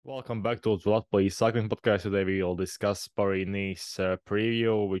Welcome back to the What Play Cycling Podcast. Today we will discuss Paris-Nice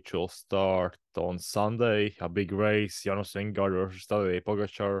preview, which will start on Sunday. A big race, Jonas Vingegaard versus Tadej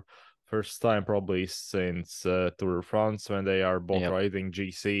Pogačar. First time probably since Tour de France when they are both Yep. riding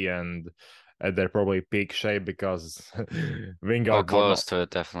GC and they're probably peak shape because Or Vingegaard won close to it,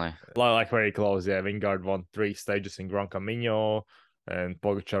 definitely. like very close. Yeah, Vingegaard won 3 stages in Gran Camino and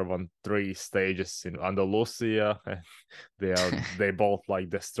Pogačar won 3 stages in Andalusia. They both like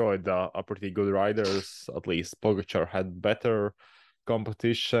destroyed pretty good riders. At least Pogačar had better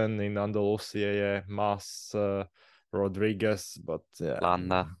competition in Andalusia. Yeah, Mas, Rodriguez, but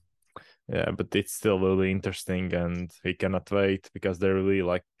Landa. yeah, but it still will be interesting, and we cannot wait because there will be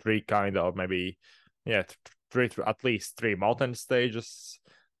like three kind of maybe, yeah, three at least three mountain stages,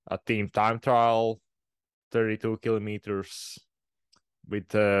 a team time trial, 32 kilometers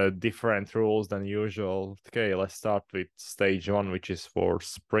with different rules than usual. Okay, let's start with stage one, which is for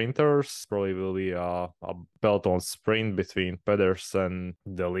sprinters. Probably will be a peloton sprint between Pedersen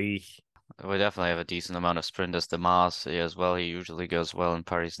and Deli. We definitely have a decent amount of sprinters. The Mars as well. He usually goes well in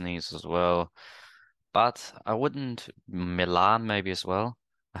Paris-Nice as well. But I wouldn't Milan maybe as well.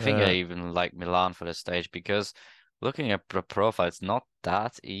 I think I Uh, even like Milan for the stage because looking at the profile, it's not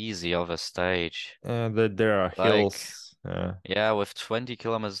that easy of a stage. there are Like, hills. yeah, with 20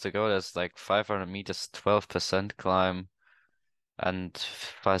 kilometers to go, there's like 500 meters, 12% climb. And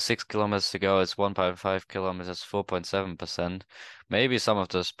 6 kilometers to go, it's 1.5 kilometers, 4.7%. Maybe some of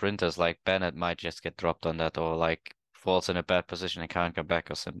the sprinters like Bennett might just get dropped on that or like falls in a bad position and can't come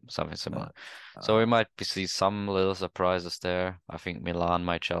back or something Uh, similar. So we uh, might see some little surprises there. I think Milan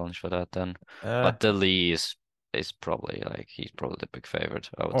might challenge for that then. uh, But the Lee is probably like he's probably the big favorite,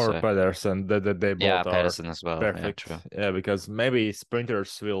 I would or say. Pedersen, they Yeah, both are Pedersen as well. Yeah, true. perfect. Yeah, because maybe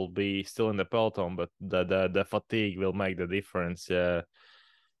sprinters will be still in the peloton, but the fatigue will make the difference. Yeah,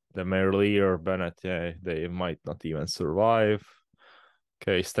 the Merlier or Bennett, yeah, they might not even survive.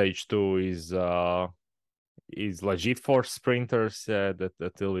 Okay, stage two is legit for sprinters. Yeah,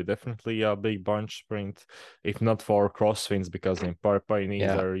 that will be definitely a big bunch sprint, if not for crosswinds, because in Pyrenees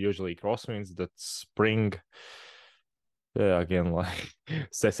Yeah. are usually crosswinds that spring. Yeah, again, like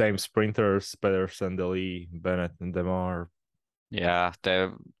it's the same sprinters, Pedersen, Deli, Bennett, and Demar. Yeah,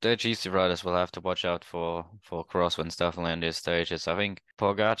 the GC riders will have to watch out for crosswinds definitely in these stages. I think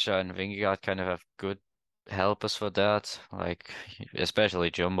Pogačar and Vingegaard kind of have good helpers for that, like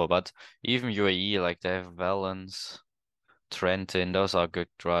especially Jumbo, but even UAE, like they have Valens, Trentin, those are good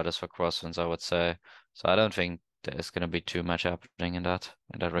riders for crosswinds, I would say. So I don't think there's going to be too much happening in that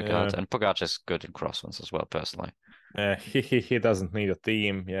regard. Yeah, And Pogačar is good in crosswinds as well, personally. he doesn't need a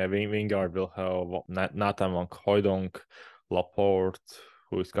team. Yeah, Wingard will have Nathan van Hooijdonk, Laporte,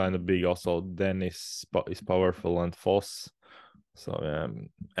 who is kind of big. Also, Dennis is powerful and Foss. So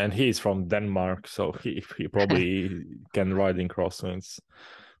and he's from Denmark, so he probably can ride in crosswinds,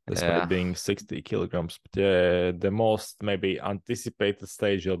 despite Yeah. being 60 kilograms. But yeah, the most maybe anticipated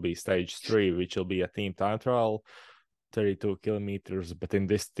stage will be stage three, which will be a team time trial, 32 kilometers. But in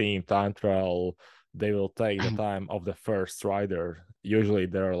this team time trial, they will take the time of the first rider. Usually,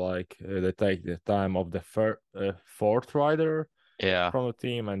 they're like they take the time of the fourth rider Yeah. from the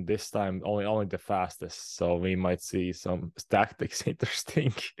team, and this time only the fastest. So we might see some tactics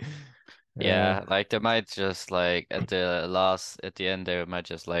interesting. uh, Yeah, like they might just like at the end they might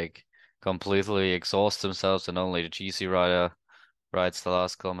just like completely exhaust themselves and only the GC rider rides the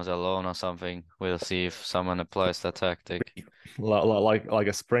last kilometer alone or something. We'll see if someone applies that tactic. like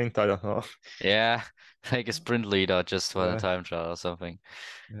a sprint. I don't know. Yeah, like a sprint leader just for the Yeah, time trial or something.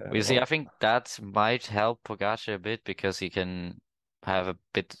 yeah. We see, I Well, think that might help Pogacar a bit because he can have a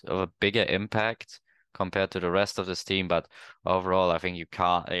bit of a bigger impact compared to the rest of this team. But overall, I think you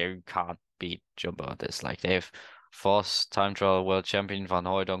can't beat Jumbo at this. Like they have Voss, time trial world champion, Van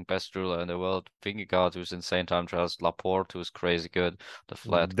Hooijdonk, best ruler in the world, Vingegaard, who's insane time trials, Laporte, who's crazy good. The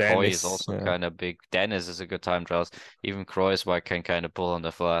flat Croy is Dennis. also kind of big. Dennis is a good time trials. Even Kreuzberg can kind of pull on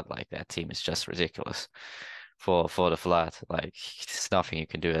the flat. Like that team is just ridiculous for the flat. Like there's nothing you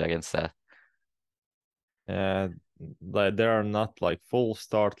can do against that. Uh, like there are not like full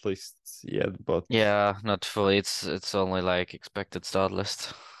start lists yet, but Yeah, not fully. It's only like expected start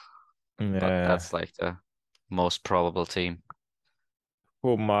list, but yeah, that's like the most probable team.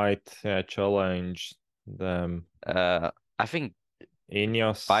 who might challenge them? I think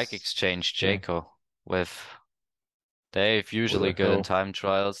Bike Ineos. Exchange Yeah, Jayco with they've who the usually good in hell? time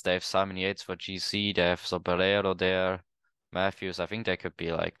trials. They have Simon Yates for GC. They have Sobrero there. Matthews, I think they could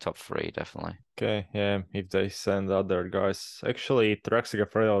be like top three, definitely. Okay, yeah, if they send other guys. Actually, Trek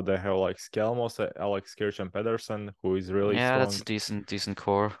Segafredo, they have like Skelmos, Alex Kirch, and Pedersen, who is really Yeah, that's strong. a decent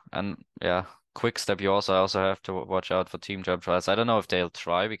core. And yeah, Quick Step, you also have to watch out for team jump trials. I don't know if they'll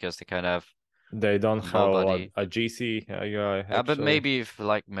try because they kind of have They don't have nobody. a GC guy, But actually. maybe if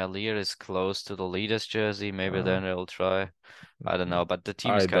like Melier is close to the leader's jersey, maybe Uh, then they'll try. I don't know, but the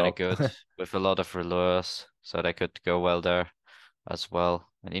team is I kind of doubt. good with a lot of relures, so they could go well there as well.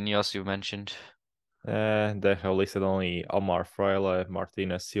 And Ineos, you mentioned. They have listed only Omar Fraile,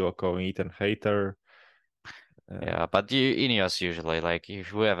 Martinez, Sivakov, Ethan Hayter. Uh, Yeah, but Ineos usually, like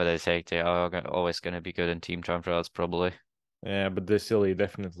whoever they take, they are always going to be good in team time trials, probably. yeah, but there's still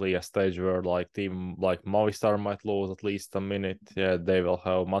definitely a stage where like team like Movistar might lose at least a minute. Yeah, they will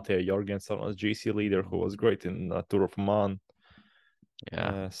have Matej Jorgensen as GC leader, who was great in Tour of Oman.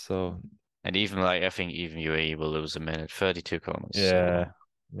 Yeah. So And even like I think even UAE will lose a minute, 32 kilometers. yeah, So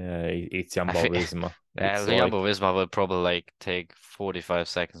yeah, it's I Jumbo think Visma. yeah, It's Jumbo like Visma will probably like take 45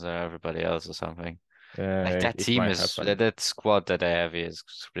 seconds on everybody else or something. Like that it team might is happen. that squad that they have is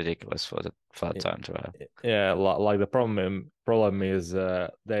ridiculous for the flat time to have. Yeah, like the problem is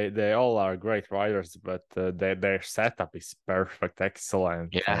they all are great riders, but their setup is perfect,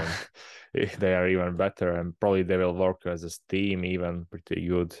 excellent, Yeah, and they are even better, and probably they will work as a team even pretty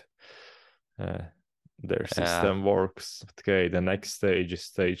good. Uh, their yeah, system works. Okay, the next stage is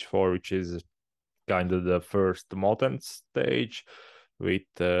stage 4, which is kind of the first modern stage with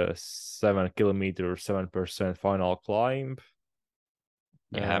 7 kilometers, 7% final climb.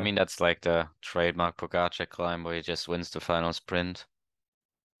 yeah. I Uh, mean that's like the trademark Pogačar climb where he just wins the final sprint.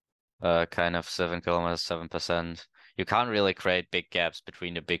 Kind of 7 kilometers, 7%. You can't really create big gaps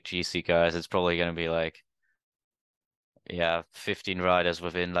between the big GC guys. It's probably gonna be like, yeah, 15 riders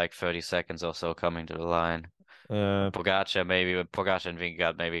within like 30 seconds or so coming to the line. uh, Pogačar maybe, but Pogačar and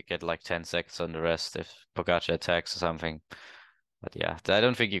Vingegaard maybe get like 10 seconds on the rest if Pogačar attacks or something. But yeah, I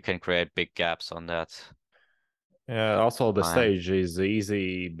don't think you can create big gaps on that Yeah, also the line. stage is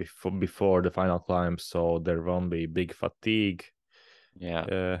easy before the final climb, so there won't be big fatigue. Yeah,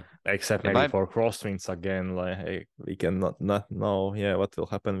 Except it maybe might for crosswinds again. Like we cannot not know, yeah, what will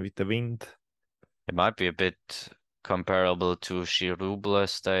happen with the wind. it might be a bit comparable to Girouble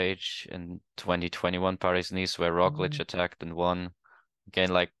stage in 2021 Paris-Nice where Roglic Mm. attacked and won.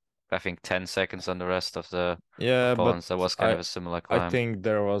 Gained like I think 10 seconds on the rest of the Yeah, but opponents. That was kind I of a similar I climb. think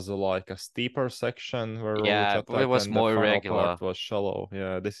there was like a steeper section where Roglic Yeah, it attacked, was and the more final part irregular. was shallow.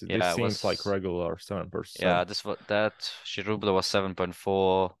 Yeah, this Yeah, it seems like was. regular 7%. Yeah, this was that Girouble was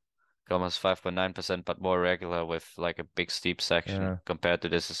 7.4, almost 5.9%, but more regular with like a big steep section Yeah. compared to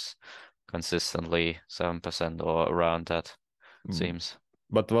this is consistently 7% or around that, Mm. seems.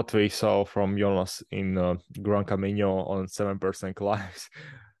 But what we saw from Jonas in Gran Camino on 7% climbs,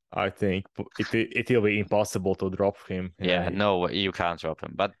 I think it will be impossible to drop him. Yeah, Yeah, no, you can't drop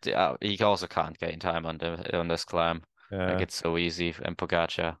him, but he also can't gain time on the on this climb. Like yeah, it's so easy, and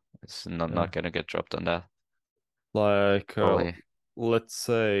Pogačar is not yeah. gonna get dropped on that. Like, Probably. let's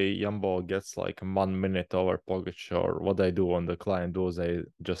say Jumbo gets like 1 minute over Pogačar. What they do on the climb, do they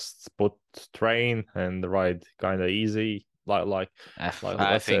just put train and ride kind of easy, like I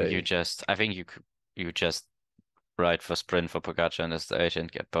let's think say, I think you just ride for sprint for Pogačar on the stage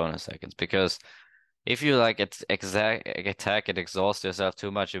and get bonus seconds because if you like attack and exhaust yourself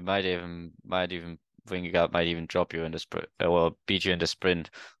too much, you might even Vingegaard might even drop you in the sprint or beat you in the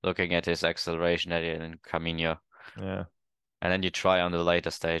sprint. Looking at his acceleration at it in Camino, yeah, and then you try on the later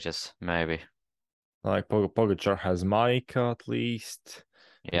stages maybe. like Pogačar has Mike at least,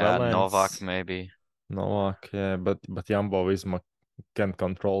 Yeah, Novak Valence. maybe. Novak, yeah, but Jumbo Visma can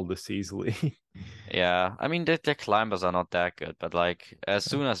control this easily. Yeah, I mean the climbers are not that good, but like as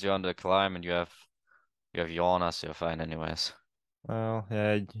soon as you're on the climb and you have Jonas, you're fine anyways. Well,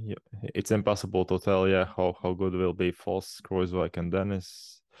 yeah, it's impossible to tell, yeah, how good will be Foss, Kruijswijk, and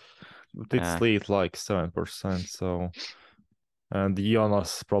Dennis. But it's Yeah, lead like 7%, so and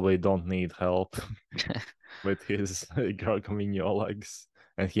Jonas probably don't need help with his Camino legs,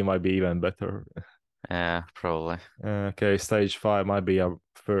 and he might be even better. yeah, probably. Okay, stage 5 might be a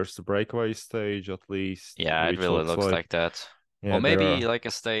first breakaway stage at least, Yeah, it which really looks looks like like that. Or yeah, there maybe are like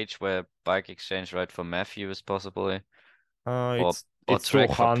a stage where bike exchange right for Matthews possibly, Uh, or it's or it's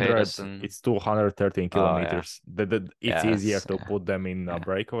track for 200. Pedersen. It's 213 Oh yeah, kilometers. It's yeah, easier that's to put them in a yeah,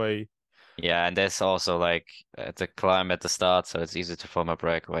 breakaway. yeah, and there's also like the climb at the start, so it's easy to form a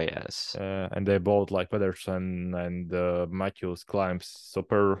breakaway. Yes, And they both like Pedersen and Matthews climbs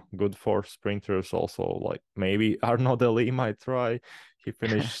super good for sprinters. Also, like maybe Arnaud Deli might try. He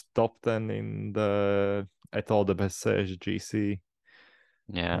finished top 10 in the at all the best GC.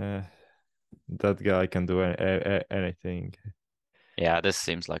 Yeah. That guy can do anything. Yeah, this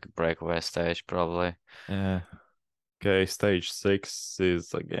seems like a breakaway stage, probably. Yeah. Okay, stage 6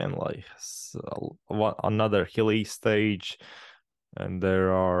 is again like another hilly stage, and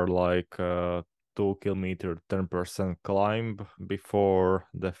there are like 2 kilometer 10% climb before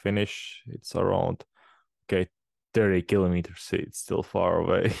the finish. It's around okay 30 kilometers. It's still far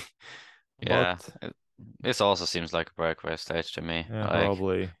away, Yeah, but this also seems like a breakaway stage to me. yeah, Like,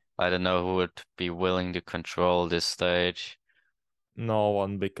 probably I don't know who would be willing to control this stage. no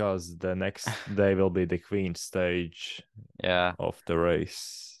one because the next day will be the Queen stage Yeah, of the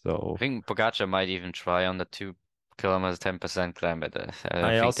race. I So think Pogačar might even try on the 2 kilometers 10% climb, but I don't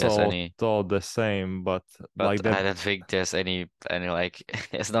I think there's also any. thought the same, but But like I the don't think there's any like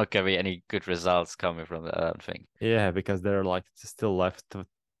it's not gonna be any good results coming from that, I don't think. yeah, because they're like still left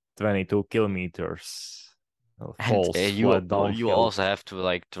 22 kilometers And falls you flat you downhill. also have to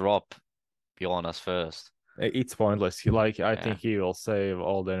like drop Jonas first. It's pointless. Like I Yeah. think he will save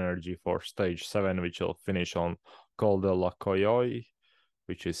all the energy for stage 7, which will finish on Col de la Coyoy,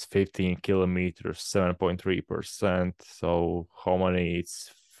 which is 15 kilometers, 7.3%. So how many?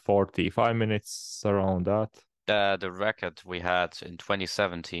 It's 45 minutes around that. The record we had in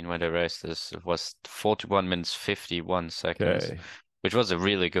 2017 when they raced this was 41 minutes 51 seconds, Okay. which was a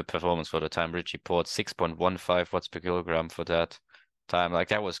really good performance for the time. Richie poured 6.15 watts per kilogram for that time. Like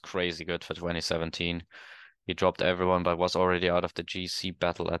that was crazy good for 2017. He dropped everyone, but was already out of the GC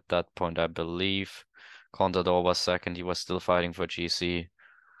battle at that point, I believe. Contador was second. He was still fighting for GC.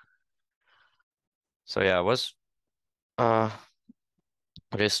 So yeah, it was uh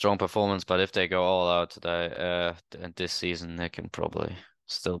really strong performance. But if they go all out today, this season, they can probably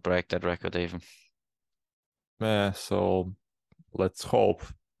still break that record even. Yeah, so let's hope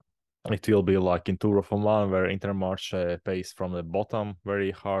it will be like in Tour of Oman where Intermarché pays from the bottom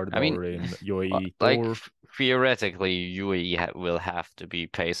very hard, I mean, or in UAE like Tour. theoretically, UAE ha will have to be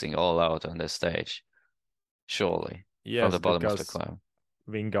pacing all out on this stage, surely, from Yes, the bottom of the because climb.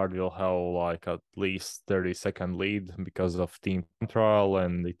 Vingegaard will have like at least 30-second lead because of team trial,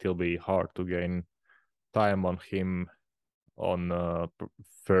 and it will be hard to gain time on him on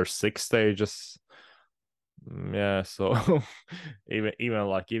first 6 stages. Yeah, so even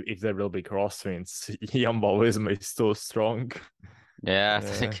like if there will be crosswinds, Jumbo-Visma is too strong. Yeah, I Yeah,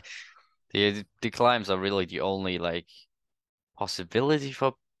 think the climbs are really the only like possibility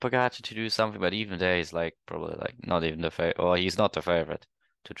for Pogačar to do something, but even there, he's like probably like not even the favorite, or he's not the favorite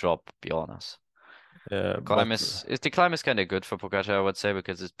to drop, be honest. yeah, Climb but is the climb is kind of good for Pogačar, I would say,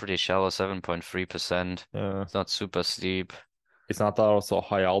 because it's pretty shallow, 7.3%. yeah, It's not super steep. it's not also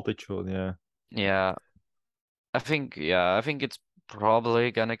high altitude. Yeah, Yeah, I think it's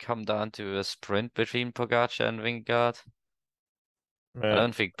probably gonna come down to a sprint between Pogačar and Vingegaard. I yeah,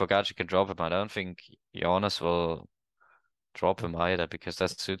 don't think Pogačar can drop him. I don't think Jonas will drop him either because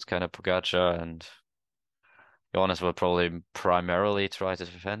that suits kind of Pogačar, and Jonas will probably primarily try to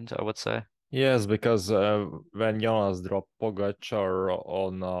defend, I would say. yes, because when Jonas dropped Pogačar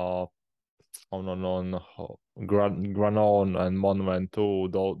on Granon and Mont Ventoux,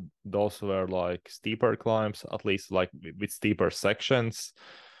 those were like steeper climbs, at least like with steeper sections.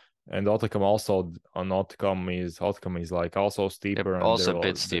 And Oticum also on Oticum is like also They're steeper, and also there a bit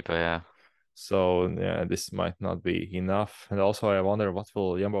was steeper, yeah. so yeah, this might not be enough. And also I wonder what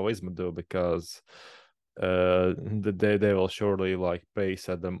will Jumbo-Visma do because they will surely like pace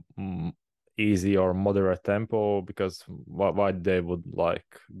at the easy or moderate tempo because why they would like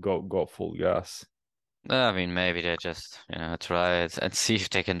go full gas. I mean, maybe they just, try it and see if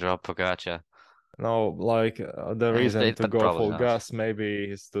they can drop Pogačar. No, like the reason to But go probably full not. gas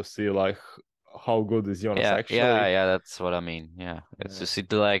maybe is to see like how good is Jonas actually. Yeah, that's what I mean. Yeah, it's Yeah, just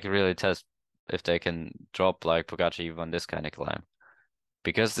to like really test if they can drop like Pogačar even on this kind of climb.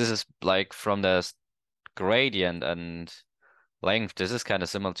 Because this is like from the gradient and length, this is kind of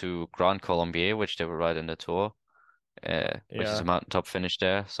similar to Grand Colombier, which they were right in the Tour, which is a yeah, mountaintop finish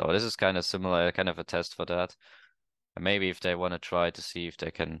there. So this is kind of similar, kind of a test for that. And maybe if they want to try to see if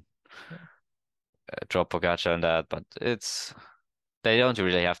they can drop Pogačar on that, but they don't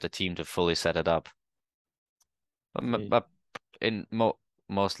really have the team to fully set it up. But in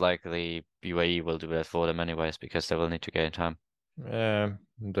most likely UAE will do that for them anyways because they will need to gain time. yeah.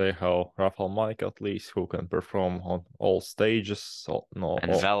 They have Rafael Mike at least who can perform on all stages. So no,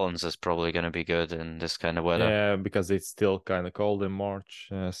 And Valens is probably going to be good in this kind of weather. yeah, because it's still kind of cold in March.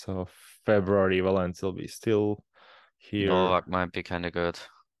 So February Valence will be still here. Novak might be kind of good.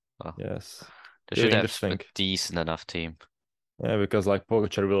 Well, Yes, they it'll should be have a interesting. decent enough team. Yeah, because like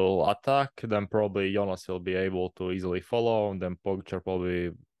Pogačar will attack, then probably Jonas will be able to easily follow, and then Pogačar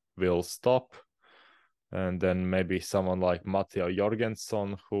probably will stop. And then maybe someone like Matteo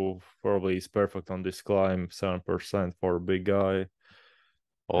Jorgensen, who probably is perfect on this climb, 7% for a big guy.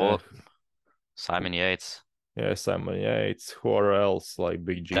 Uh, Or Simon Yates, yeah, Simon Yates. Who are else like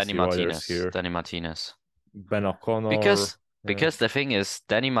big GC riders here? Danny Martinez. Ben O'Connor. Because Yeah. the thing is,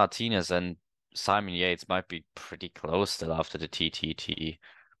 Danny Martinez and Simon Yates might be pretty close still after the TTT,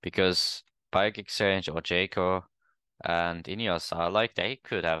 because Bike Exchange or Jayco and Ineos are like they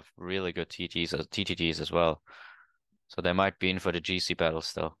could have really good TTTs as well. So they might be in for the GC battle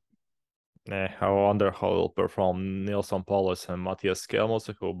still. I wonder how will perform Nilsson Paulus and Matthias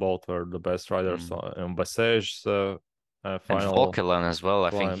Skelmose, who both were the best riders Mm. in Bessèges And final Vauquelin as well.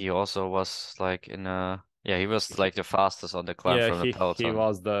 I think climb. he also was like in yeah, he was like the fastest on the climb Yeah, from the he peloton.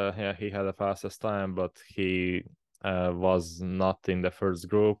 was he had the fastest time, but he was not in the first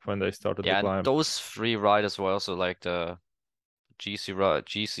group when they started the Yeah, and climb. those three riders were also like the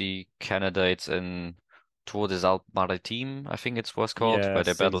GC candidates in Tour des Alpes Maritimes, I think it was called, where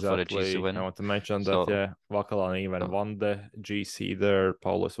they Yes, battled for the GC exactly. I win. want to mention that, So, yeah, Vakalan even so won the GC there.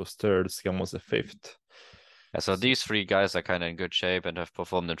 Paulus was third, Skam was the fifth. yeah, so So, these three guys are kind of in good shape and have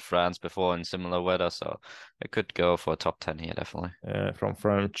performed in France before in similar weather, so it could go for a top 10 here, definitely. from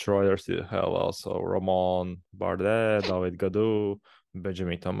French riders, you have also Romain Bardet, David Gaudu,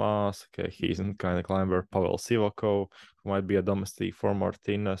 Benjamin Thomas. Okay, he's a kind of climber. Pavel Sivakov, who might be a domestic for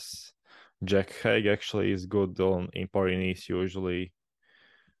Martinez. Jack Haig actually is good on in Paris usually.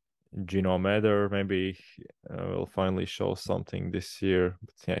 Gino Meder maybe will finally show something this year.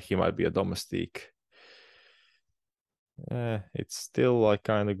 But yeah, he might be a domestic. It's still like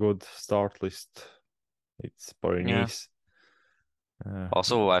kind of good start list. It's Yeah. Paris. Uh,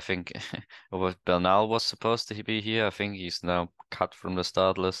 Also, I think Bernal was supposed to be here. I think he's now cut from the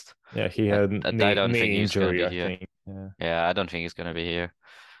start list. yeah, he I, had I don't think knee he's gonna injury, be I here. think. Yeah. Yeah, I don't think he's gonna be here.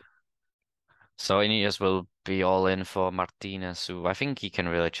 So Ineos will be all in for Martinez, who I think he can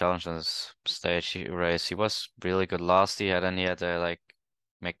really challenge on this race. He was really good last year, and then he had a like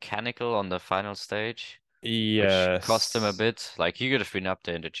mechanical on the final stage, which cost him a Yes. bit. Like he could have been up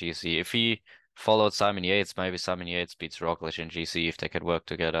there in the GC if he followed Simon Yates. Maybe Simon Yates beats Roglic in GC if they could work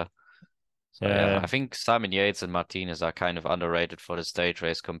together. So yeah, I Yeah. think Simon Yates and Martinez are kind of underrated for the stage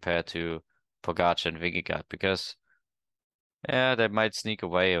race compared to Pogačar and Vingegaard because yeah, they might sneak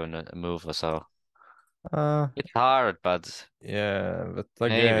away on a move or so. Uh, It's hard, but yeah, but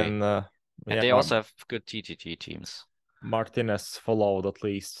maybe. again, And yeah, they also have good TTT teams. Martinez followed at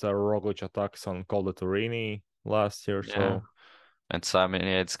least Roglic attacks on Col de Turini last year, Yeah. so And Simon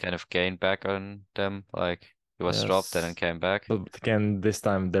Yates kind of gained back on them. Like he was dropped and then yes. came back. But again, this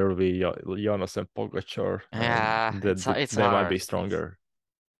time there will be Jonas and Pogačar, and Yeah, it's they might hard. be stronger.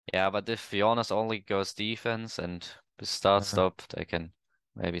 Yeah, but if Jonas only goes defense and start Uh, stop, they can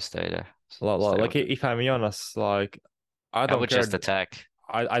maybe stay there. Stay like with it. if I'm Jonas, like I I don't would care. just attack.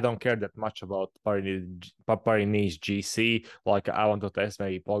 I don't care that much about Paris GC. Like I want to test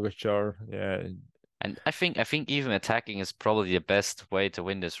maybe Pogačar. Yeah, And I think even attacking is probably the best way to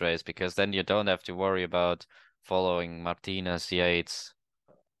win this race because then you don't have to worry about following Martinez, Yates,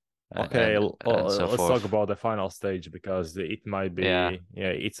 okay, and so let's talk forth. about the final stage because it might Yeah. be, yeah,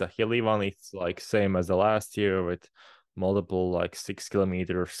 it's a hilly one. It's like same as the last year with multiple like 6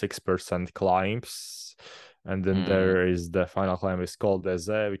 kilometer, 6% climbs. And then Mm. there is the final climb is called Eze,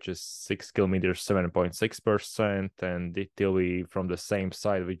 which is 6 kilometers, 7.6%. And it will be from the same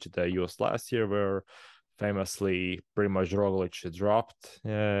side which they used last year, where famously pretty much Roglic dropped.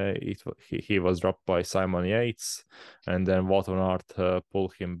 He was dropped by Simon Yates, and then Wout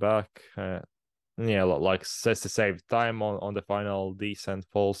pulled him back. Yeah, like says to save time on the final descent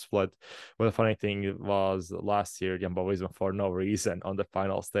full split. But the funny thing was last year Jumbo-Visma for no reason on the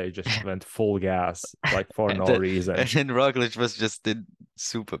final stage just went full gas, like for And no reason. then Roglic was just in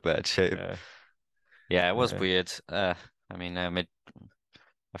super bad shape. Yeah, Yeah, it was yeah, weird. I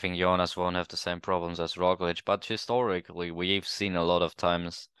think Jonas won't have the same problems as Roglic, but historically, we've seen a lot of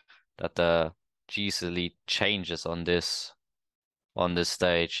times that the GC lead changes on this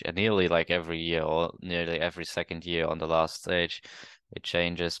stage, and nearly like every year or nearly every second year on the last stage, it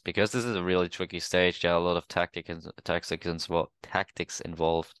changes because this is a really tricky stage. There are a lot of tactics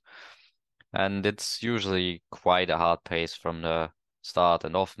involved, and it's usually quite a hard pace from the start,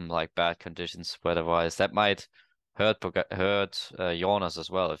 and often like bad conditions weather-wise. That might hurt Jonas as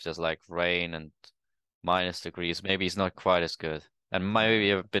well if there's like rain and minus degrees. Maybe he's not quite as good, and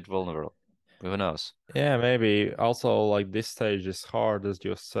maybe a bit vulnerable. Who knows? yeah. Maybe also like this stage is hard as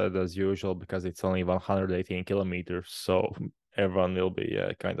you said as usual because it's only 118 kilometers. So everyone will be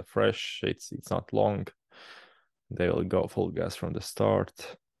kind of fresh. It's not long. They will go full gas from the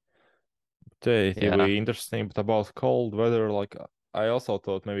start. It will Yeah. be interesting. But about cold weather, like I also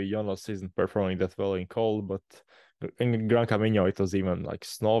thought maybe Jonas isn't performing that well in cold, but in Gran Camino it was even like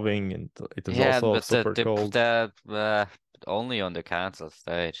snowing and it was Yeah, also but super cold. only on the cancel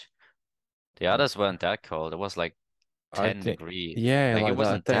stage. The others weren't that cold. It was like I 10 think, degree. yeah, Like it like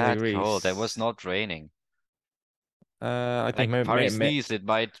that wasn't 10 that cold. It was degrees. not raining. I think Like maybe, Paris-Nice, it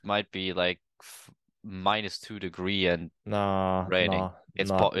might be like -2 degree and nah, raining. nah,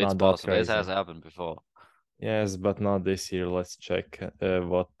 It's not that possible. It has crazy. happened before. Yes, but not this year. Let's check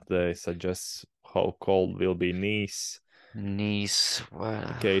what they suggest. How cold will be Nice? Nice,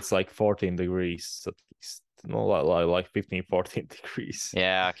 well, Okay, it's like 14 degrees at least. No, like 15, 14 degrees.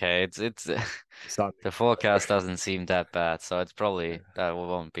 yeah, okay. It's Sunny. the forecast doesn't seem that bad, so it's probably that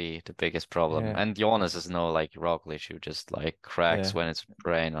won't be the biggest problem. Yeah, And Jonas is no like Roglic who just like cracks yeah. when it's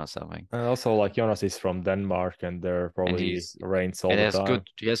rain or something. And also, like Jonas is from Denmark, and there And probably rains all the time.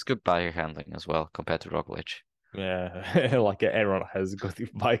 he has good bike handling as well compared to Roglic. Yeah, like everyone has good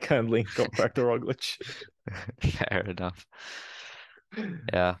bike handling compared to Roglic. Fair enough.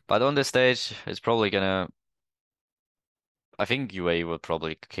 Yeah, but on this stage, it's probably gonna. I think UAE will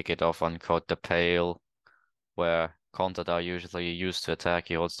probably kick it off on Côte de Pale, where Contador usually used to attack.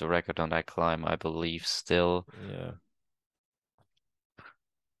 He holds the record on that climb, I believe, still. Yeah.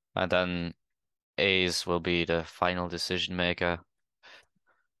 And then Ace will be the final decision maker.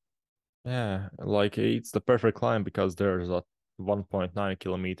 Yeah, like it's the perfect climb because there's a 1.9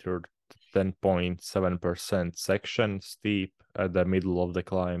 kilometer, 10.7% section steep at the middle of the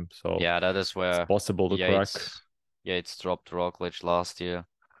climb, so Yeah, that is it's where possible to crack. Yates dropped Roglic last year,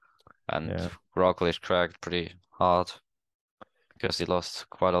 and Yeah. Roglic cracked pretty hard because he lost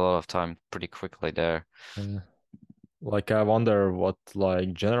quite a lot of time pretty quickly there. Yeah. Like I wonder what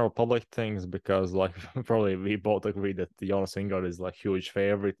like general public thinks because like probably we both agree that Jonas Vingegaard is like huge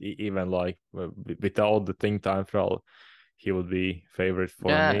favorite, even like without the thing time trial, he would be favorite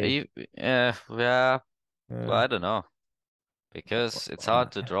for Yeah, me. yeah. Well, Yeah. I don't know because it's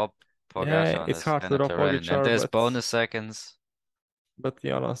hard to drop Yeah, Pogačar on it's this hard kind to of drop terrain, and Pogačar, there's bonus seconds. but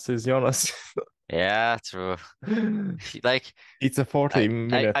Jonas is Jonas. Yeah, true. Like It's a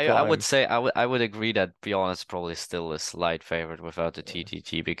 40-minute I would climb. say I would agree that Bjorn is probably still a slight favorite without the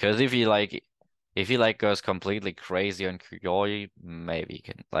TTT because if he like goes completely crazy on Kyoyi, maybe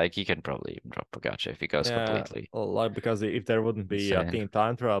he can probably even drop Pogačar if he goes Yeah, completely like because if there wouldn't be a insane. team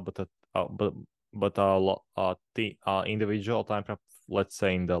time trial, but individual time trial, let's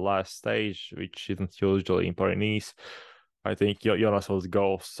say in the last stage, which isn't usually in Paris, I think Jonas will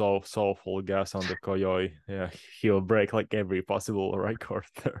go so full gas on the Koyoi. Yeah, he'll break like every possible record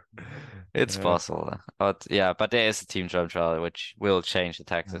there. It's Yeah, possible, but yeah, but there is a team time trial which will change the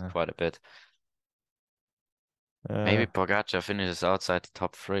taxes uh, quite a bit. uh, Maybe Pogačar finishes outside the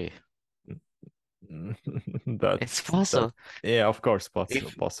top three. that It's that possible. yeah, of course,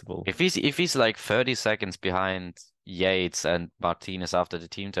 If possible. if he's like 30 seconds behind Yates and Martinez after the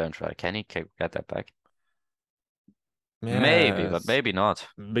team turn try, can he get that back? Maybe, but Yes, maybe not.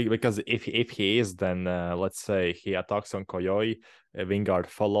 because if he is, then let's say he attacks on Koyoi, Vingard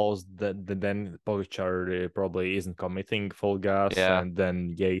follows, then Pogačar probably isn't committing full gas, Yeah. and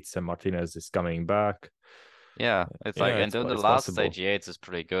then Yates and Martinez is coming back. Yeah. It's like, Yeah, and on the it's last stage, possible. Yates is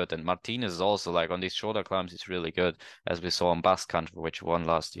pretty good. And Martinez is also like on these shorter climbs, he's really good, as we saw in Basque Country, which won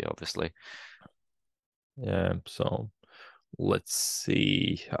last year, obviously. Yeah, so let's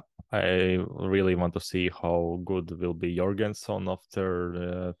see. I really want to see how good will be Jorgensen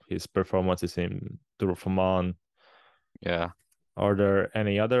after his performances in Tour of Oman. Yeah. Are there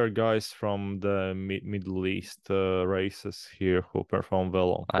any other guys from the Middle East races here who perform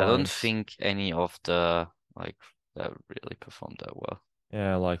well on I don't climbs? think any of the like that really performed that well.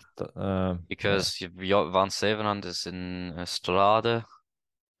 Yeah, like yeah, Because Van Sevenand is in Strade.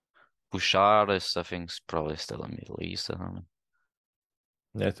 Bouchard is, I think, is probably still in Middle East. I don't know.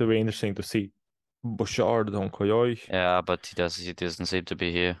 yeah. It will be interesting to see Bouchard on Koyoi. Yeah, but he doesn't seem to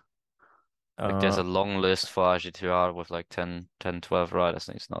be here. Like there's Uh, a long list for AG2R with like 12 riders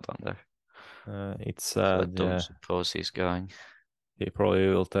and he's not on there. it's So I sad. don't Yeah, suppose he's going. he probably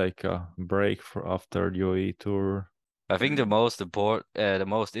will take a break for after the UAE tour. I think the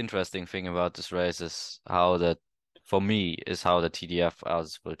most interesting thing about this race is for me, is how the TDF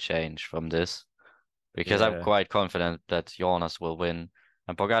odds will change from this. Because I'm Yeah, quite confident that Jonas will win.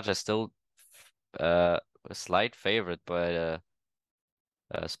 And Pogačar is still a slight favorite by the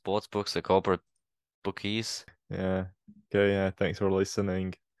sports books, the corporate bookies. yeah. Okay, yeah. Thanks for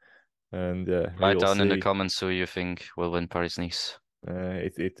listening. And Write we'll down in the see. comments who you think will win Paris-Nice.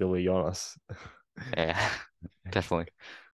 It's Italy, Jonas. Yeah, definitely.